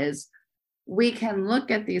Saturn, is we can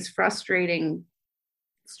look at these frustrating,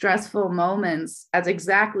 stressful moments as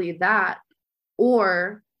exactly that,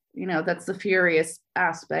 or that's the furious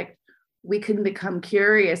aspect. We can become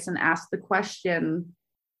curious and ask the question,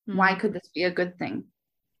 why could this be a good thing?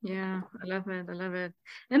 Yeah, I love it.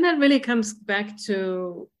 And that really comes back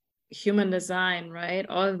to human design, right?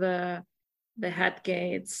 All the head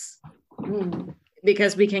gates,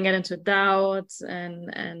 because we can get into doubt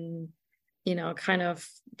and kind of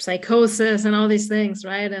psychosis and all these things,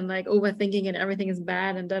 right? And like overthinking and everything is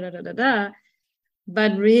bad and da.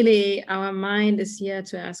 But really, our mind is here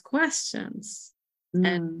to ask questions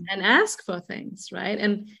and ask for things, right?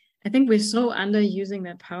 And I think we're so underusing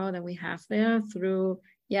that power that we have there through,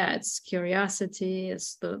 it's curiosity.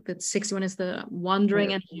 It's the 61 is the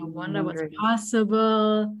wondering, and you wonder what's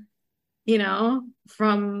possible,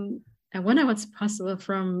 I wonder what's possible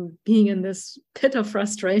from being in this pit of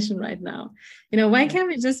frustration right now. Why can't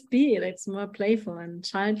we just be? It's more playful and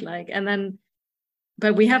childlike. And then,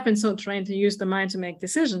 but we have been so trained to use the mind to make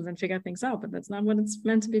decisions and figure things out, but that's not what it's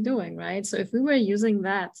meant to be doing, right? So if we were using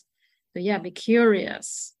that, so be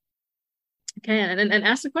curious. Okay, and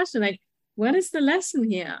ask the question, like, what is the lesson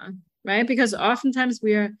here, right? Because oftentimes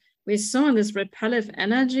we're so in this repellent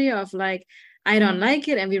energy of like, I don't like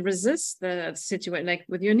it, and we resist the situation. Like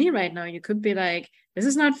with your knee right now, you could be like, this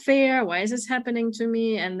is not fair. Why is this happening to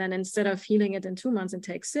me? And then instead of healing it in 2 months, it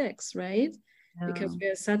takes 6, right? Yeah. Because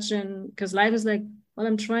we're because life is like, well,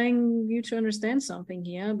 I'm trying you to understand something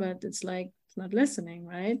here, but it's like, it's not listening,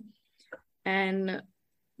 right? And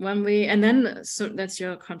so that's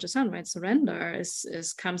your conscious sun, right? Surrender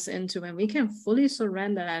is comes into when we can fully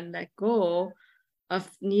surrender and let go of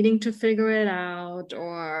needing to figure it out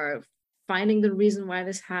or finding the reason why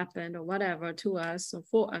this happened or whatever to us. So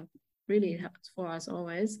really it happens for us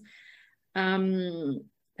always.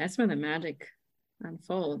 That's when the magic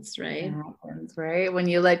unfolds, right? It happens, right? When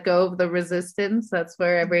you let go of the resistance, that's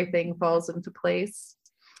where everything falls into place.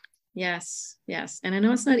 Yes. And I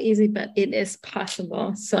know it's not easy, but it is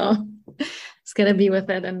possible. So it's gonna be with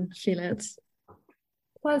it and feel it.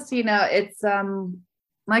 Plus, it's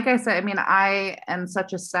like I said, I mean, I am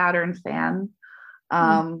such a Saturn fan.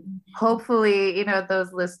 Hopefully,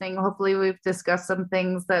 those listening, hopefully we've discussed some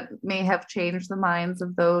things that may have changed the minds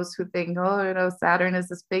of those who think, Saturn is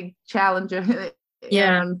this big challenge of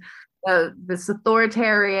this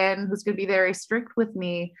authoritarian who's going to be very strict with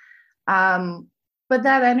me. But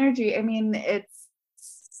that energy, I mean,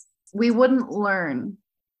 we wouldn't learn,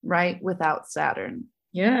 right, without Saturn.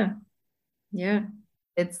 Yeah.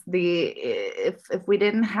 It's if we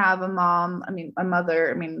didn't have a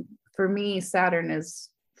mother, for me, Saturn is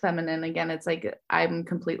feminine. Again, it's like I'm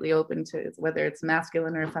completely open to whether it's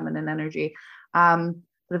masculine or feminine energy.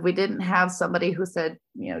 But if we didn't have somebody who said,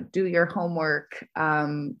 do your homework,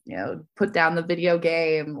 put down the video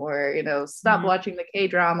game, or, stop watching the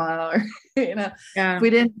K-drama, or, if we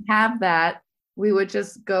didn't have that, we would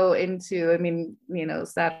just go into,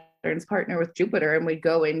 Saturn's partner with Jupiter, and we'd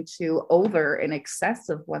go into over and excess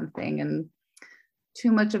of one thing, and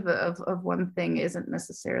too much of one thing isn't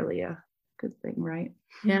necessarily a good thing, right?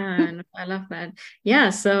 Yeah, I love that.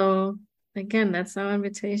 Yeah, so again, that's our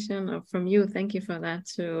invitation from you. Thank you for that,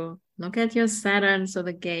 to look at your Saturn, so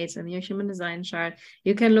the gates and your human design chart.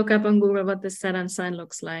 You can look up on Google what the Saturn sign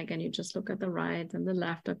looks like, and you just look at the right and the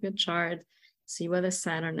left of your chart, see where the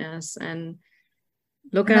Saturn is, and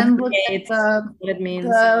look at the gates, what it means.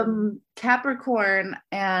 Capricorn,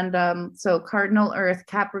 and so cardinal Earth,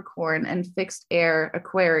 Capricorn, and fixed air,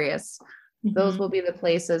 Aquarius. Those will be the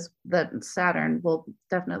places that Saturn will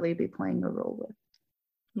definitely be playing a role with.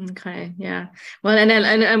 Okay, yeah. Well,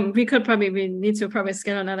 and we need to probably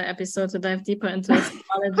schedule another episode to dive deeper into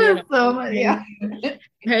astrology.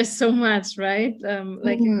 There's so much, right?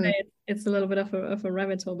 Like you say, it's a little bit of a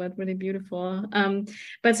rabbit hole, but really beautiful.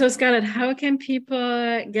 But so Scarlett, how can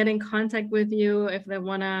people get in contact with you if they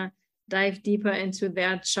want to dive deeper into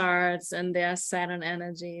their charts and their Saturn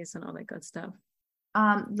energies and all that good stuff?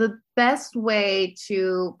 The best way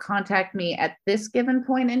to contact me at this given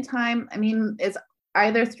point in time, is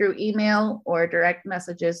either through email or direct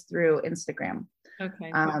messages through Instagram. Okay.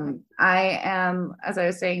 I am, as I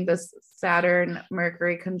was saying, this Saturn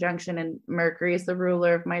Mercury conjunction, and Mercury is the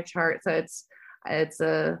ruler of my chart. So it's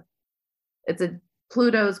a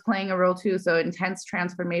Pluto's playing a role too. So intense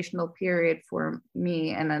transformational period for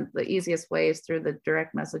me. And then the easiest way is through the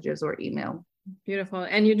direct messages or email. Beautiful.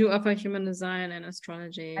 And you do offer human design and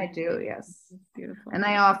astrology. I do, yes. Beautiful. And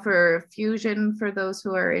I offer fusion for those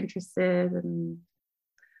who are interested. And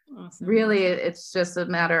awesome. Really, it's just a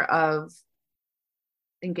matter of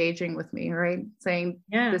engaging with me, right? Saying,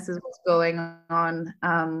 this is what's going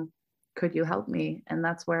on. Could you help me? And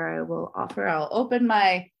that's where I will offer. I'll open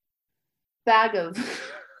my bag of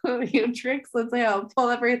tricks. Let's say I'll pull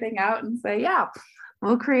everything out and say,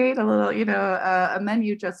 we'll create a little, a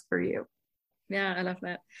menu just for you. Yeah, I love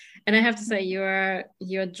that. And I have to say, your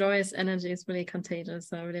joyous energy is really contagious.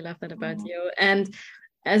 So I really love that about you. And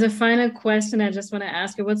as a final question, I just want to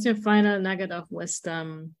ask you, what's your final nugget of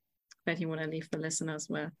wisdom that you want to leave the listeners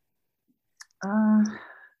with?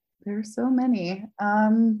 There are so many.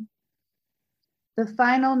 The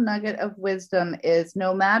final nugget of wisdom is,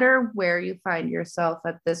 no matter where you find yourself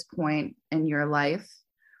at this point in your life,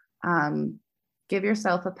 give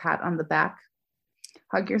yourself a pat on the back,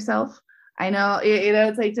 hug yourself. I know,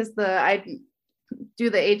 it's like I do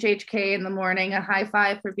the HHK in the morning, a high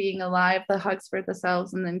five for being alive, the hugs for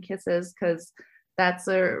themselves, and then kisses, because that's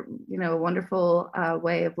a wonderful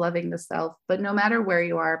way of loving the self. But no matter where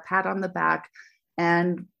you are, pat on the back,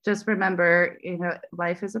 and just remember,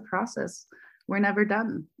 life is a process. We're never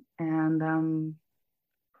done. And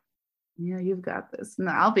you've got this. And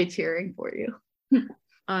I'll be cheering for you.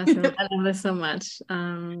 Awesome. I love this so much.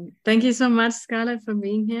 Thank you so much, Scarlett, for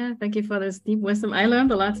being here. Thank you for this deep wisdom. I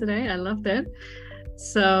learned a lot today. I loved it.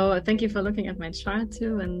 So thank you for looking at my chart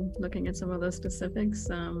too, and looking at some of those specifics.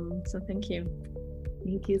 So thank you.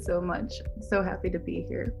 Thank you so much. I'm so happy to be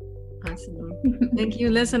here. Awesome. Thank you,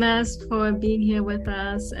 listeners, for being here with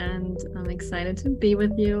us. And I'm excited to be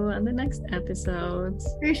with you on the next episode.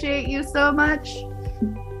 Appreciate you so much.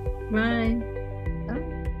 Bye.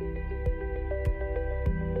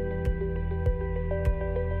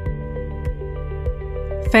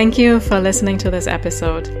 Thank you for listening to this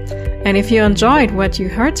episode. And if you enjoyed what you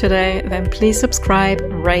heard today, then please subscribe,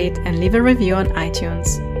 rate, and leave a review on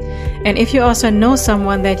iTunes. And if you also know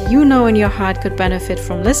someone that you know in your heart could benefit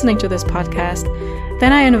from listening to this podcast,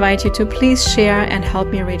 then I invite you to please share and help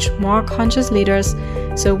me reach more conscious leaders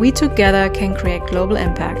so we together can create global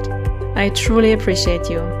impact. I truly appreciate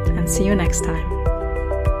you, and see you next time.